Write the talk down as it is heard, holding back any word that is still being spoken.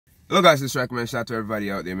Hello guys, it's Stefan, man. Shout out to everybody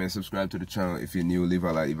out there, man. Subscribe to the channel if you're new. Leave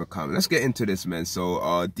a like, leave a comment. Let's get into this, man. So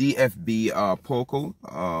DFB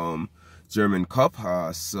Pokal, German Cup.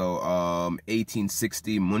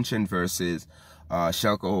 1860 Munchen versus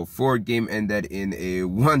Schalke. 4-game ended in a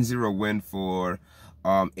 1-0 win for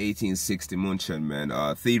 1860 Munchen, man.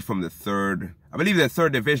 Third from the third, I believe the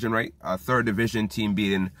third division, right? Third division team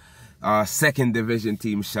beating second division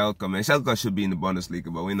team Schalke, man. Schalke should be in the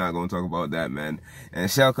Bundesliga, but we're not going to talk about that, man. And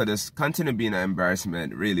Schalke just continue being an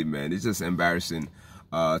embarrassment, really, man. It's just embarrassing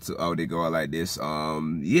to how they go out like this.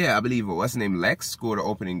 Yeah, I believe, what's his name, Lex scored the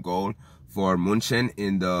opening goal for Munchen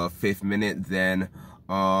in the 5th minute. Then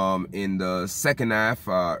in the second half,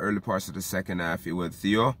 early parts of the second half, it was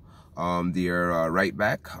Theo, their right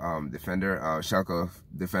back, defender, Schalke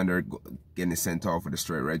defender, getting sent off with a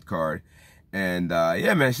straight red card. And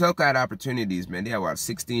yeah, man, Schalke had opportunities, man. They had what,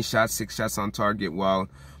 16 shots, 6 shots on target, while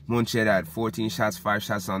Munchen had 14 shots, 5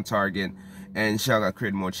 shots on target, and Schalke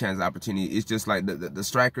created more chance opportunity. It's just like the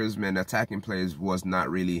strikers, man, the attacking players was not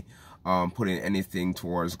really putting anything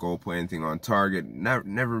towards goal, put anything on target.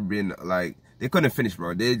 Never been like, they couldn't finish,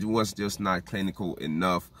 bro. They was just not clinical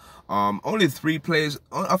enough. Only 3 players,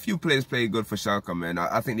 a few players played good for Schalke, man.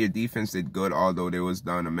 I think their defense did good, although they was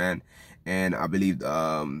down a man. And I believe,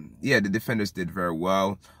 yeah, the defenders did very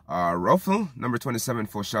well. Ruffel, number 27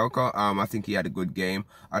 for Schalke, I think he had a good game.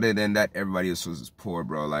 Other than that, everybody else was poor,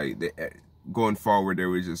 bro. Like, going forward, they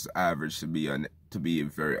were just average, to be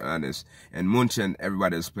very honest. And Munchen,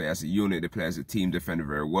 everybody else play as a unit. They play as a team, defended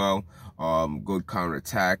very well. Good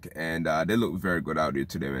counter-attack, and they look very good out there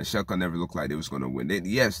today, man. Schalke never looked like they was going to win.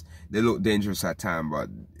 Yes, they looked dangerous at times, but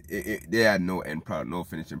they had no end product, no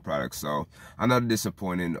finishing product. So another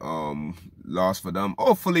disappointing loss for them.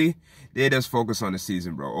 Hopefully they just focus on the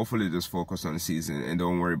season, bro. Hopefully they just focus on the season and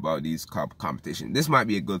don't worry about these cup competition. This might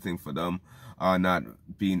be a good thing for them, not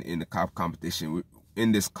being in the cup competition.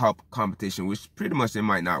 In this cup competition, which pretty much they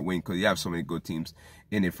might not win because you have so many good teams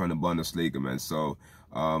in it from the Bundesliga, man. So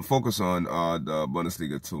focus on the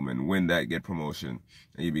Bundesliga too, man. Win that, get promotion,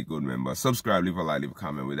 and you'll be good, man. But subscribe, leave a like, leave a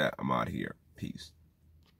comment. With that, I'm out here. Peace.